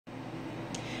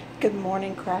Good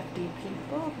morning, crafty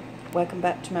people. Welcome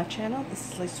back to my channel.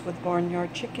 This is Lisa with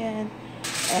Barnyard Chicken,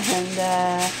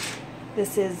 and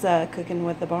this is cooking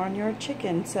with the Barnyard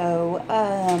Chicken. So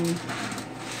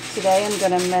today I'm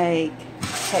gonna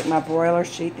take my broiler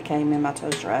sheet that came in my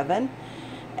toaster oven,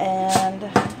 and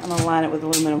I'm gonna line it with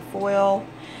aluminum foil,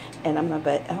 and I'm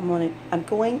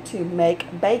going to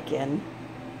make bacon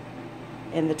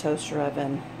in the toaster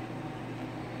oven.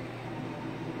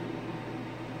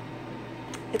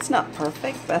 It's not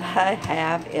perfect, but I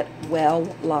have it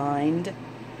well lined.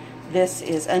 This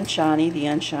is unshiny. The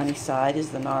unshiny side is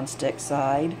the non-stick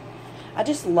side. I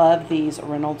just love these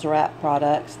Reynolds Wrap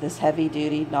products, this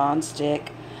heavy-duty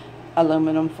non-stick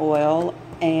aluminum foil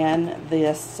and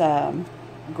this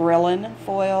grilling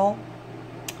foil.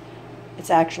 It's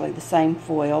actually the same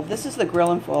foil. This is the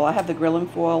grilling foil. I have the grilling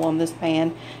foil on this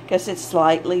pan because it's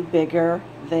slightly bigger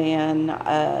than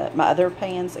my other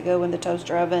pans that go in the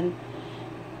toaster oven.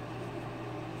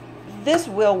 This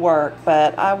will work,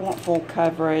 but I want full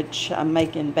coverage. I'm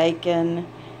making bacon,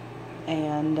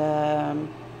 and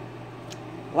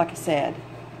like I said,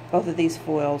 both of these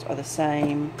foils are the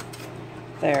same.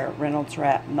 They're Reynolds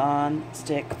Wrap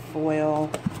non-stick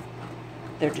foil.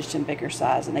 They're just in bigger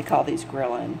size, and they call these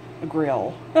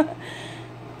grill.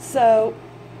 So,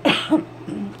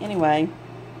 anyway,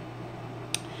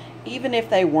 even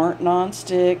if they weren't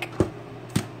non-stick,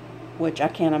 which I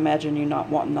can't imagine you not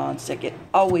wanting non-stick, it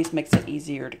always makes it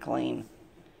easier to clean.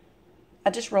 I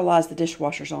just realized the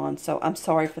dishwasher's on, so I'm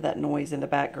sorry for that noise in the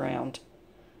background.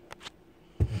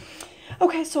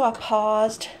 Okay, so I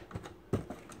paused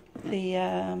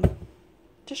the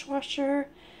dishwasher,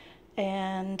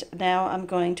 and now I'm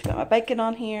going to put my bacon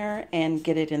on here and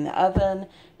get it in the oven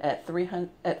at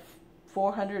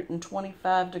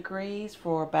 425 degrees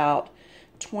for about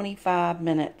 25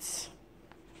 minutes.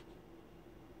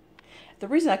 The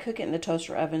reason I cook it in the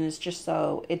toaster oven is just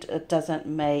so it doesn't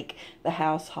make the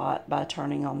house hot by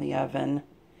turning on the oven.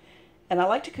 And I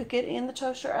like to cook it in the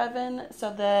toaster oven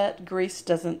so that grease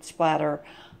doesn't splatter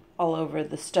all over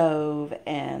the stove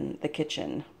and the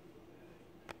kitchen.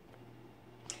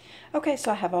 Okay,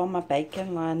 so I have all my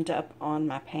bacon lined up on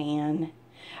my pan.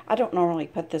 I don't normally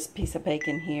put this piece of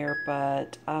bacon here,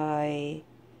 but there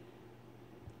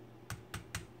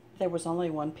was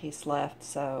only one piece left,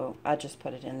 so I just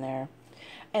put it in there.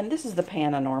 And this is the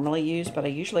pan I normally use, but I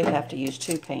usually have to use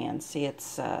two pans. See, it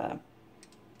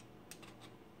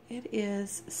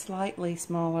is slightly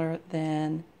smaller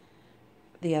than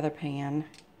the other pan.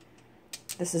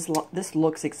 This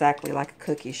looks exactly like a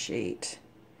cookie sheet.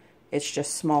 It's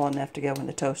just small enough to go in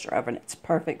the toaster oven. It's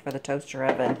perfect for the toaster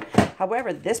oven.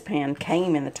 However, this pan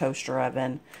came in the toaster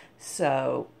oven,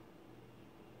 so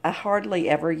I hardly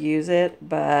ever use it,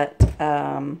 but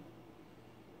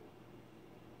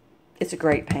it's a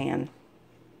great pan.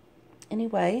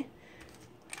 Anyway,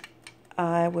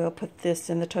 I will put this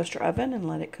in the toaster oven and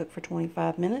let it cook for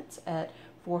 25 minutes at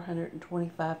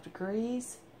 425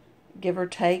 degrees, give or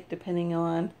take, depending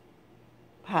on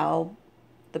how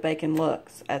the bacon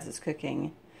looks as it's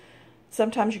cooking.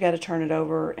 Sometimes you got to turn it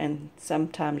over, and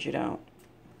sometimes you don't.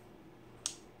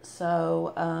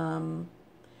 So, I'm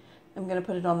going to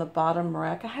put it on the bottom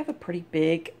rack. I have a pretty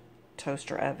big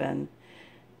toaster oven,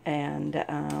 and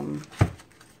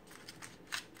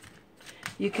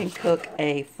you can cook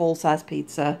a full-size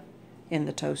pizza in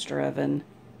the toaster oven.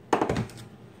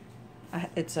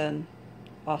 It's an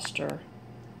Oster,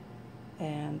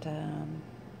 and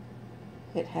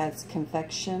it has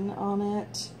confection on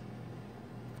it,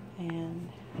 and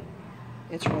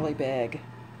it's really big,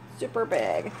 super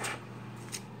big.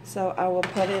 So I will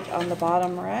put it on the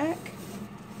bottom rack,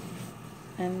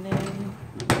 and then,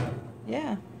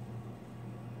 yeah.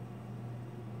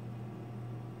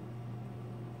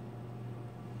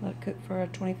 Let it cook for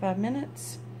 25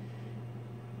 minutes,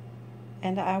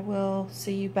 and I will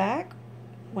see you back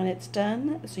when it's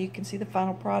done so you can see the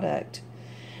final product.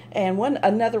 And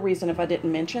another reason, if I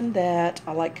didn't mention, that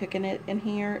I like cooking it in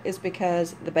here is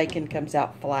because the bacon comes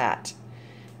out flat.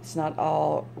 It's not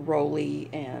all rolly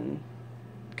and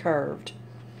curved.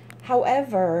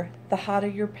 However, the hotter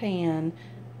your pan,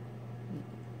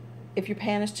 if your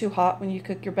pan is too hot when you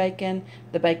cook your bacon,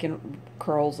 the bacon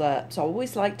curls up. So I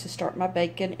always like to start my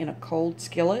bacon in a cold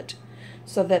skillet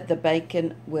so that the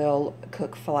bacon will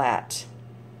cook flat.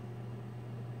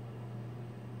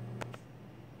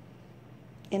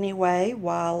 Anyway,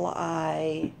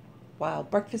 while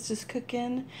breakfast is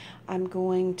cooking, I'm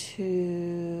going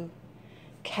to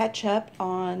catch up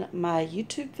on my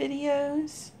YouTube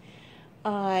videos.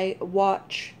 I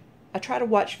try to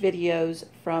watch videos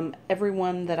from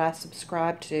everyone that I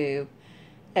subscribe to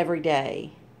every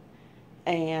day.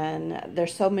 and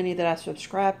there's so many that I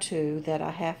subscribe to that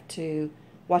I have to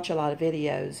watch a lot of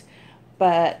videos.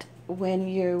 But when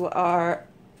you are,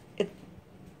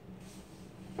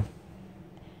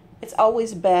 it's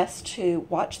always best to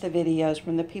watch the videos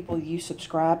from the people you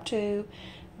subscribe to,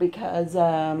 because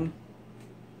I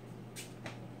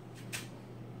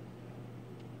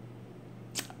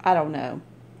don't know,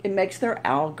 it makes their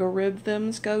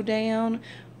algorithms go down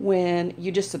when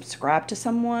you just subscribe to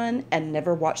someone and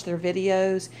never watch their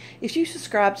videos. If you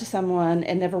subscribe to someone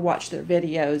and never watch their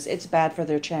videos, it's bad for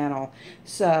their channel.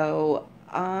 So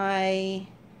I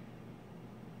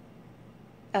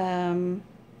don't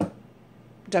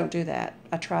do that.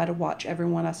 I try to watch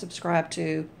everyone I subscribe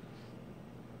to,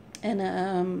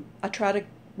 and I try to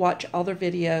watch all their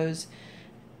videos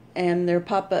and their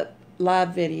pop-up live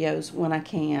videos when I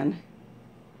can.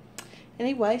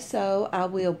 Anyway, so I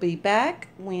will be back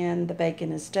when the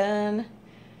bacon is done.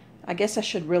 I guess I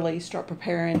should really start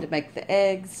preparing to make the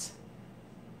eggs,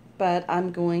 but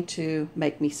I'm going to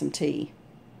make me some tea.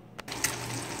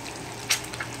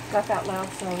 Laugh out loud,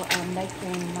 so I'm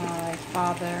making my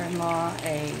father-in-law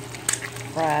a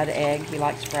fried egg. He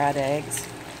likes fried eggs.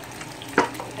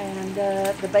 And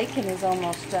the bacon is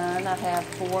almost done. I have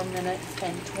 4 minutes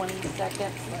and 20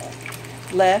 seconds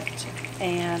left.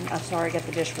 And I'm sorry, I got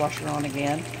the dishwasher on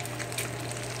again.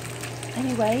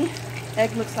 Anyway,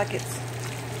 egg looks like it's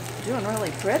doing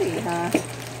really pretty, huh?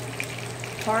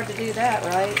 Hard to do that,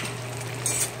 right?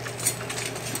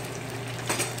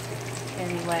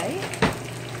 Anyway,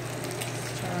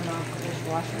 let's turn off the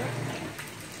dishwasher.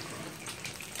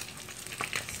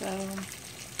 So,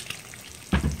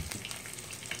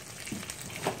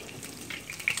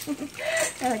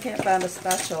 and I can't find a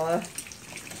spatula.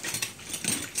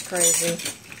 Crazy.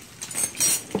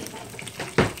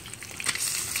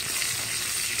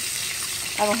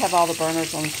 I don't have all the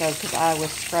burners on the stove because I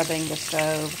was scrubbing the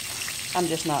stove. I'm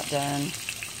just not done.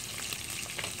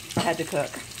 I had to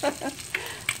cook.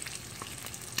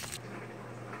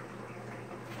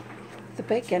 The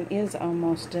bacon is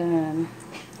almost done.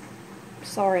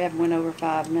 Sorry I went over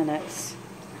 5 minutes.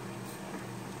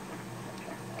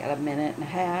 Got 1.5 minutes.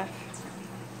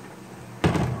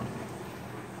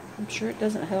 I'm sure it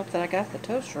doesn't help that I got the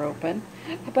toaster open,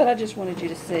 but I just wanted you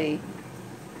to see.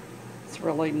 It's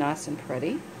really nice and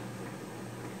pretty.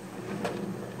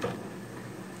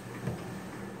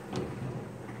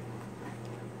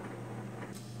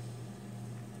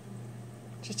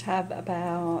 Just have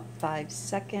about 5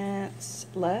 seconds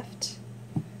left,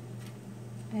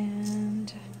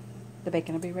 and the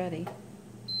bacon will be ready.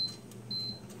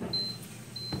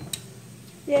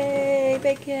 Yay,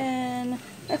 bacon!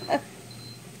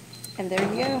 And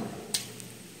there you go.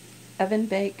 Oven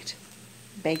baked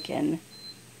bacon.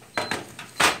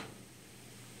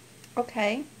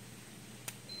 Okay.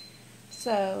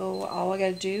 So all I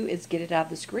gotta do is get it out of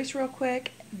this grease real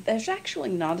quick. There's actually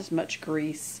not as much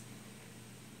grease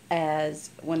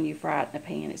as when you fry it in a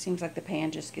pan. It seems like the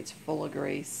pan just gets full of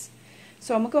grease.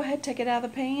 So I'm gonna go ahead and take it out of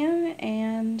the pan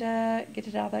and get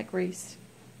it out of that grease.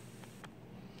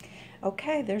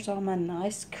 Okay, there's all my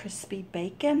nice crispy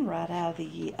bacon right out of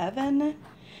the oven.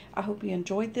 I hope you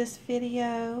enjoyed this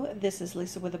video. This is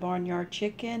Lisa with the Barnyard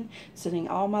Chicken, sending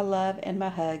all my love and my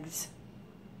hugs.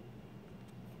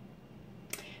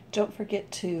 Don't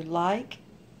forget to like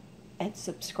and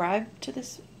subscribe to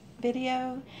this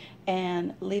video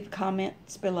and leave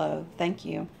comments below. Thank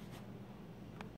you.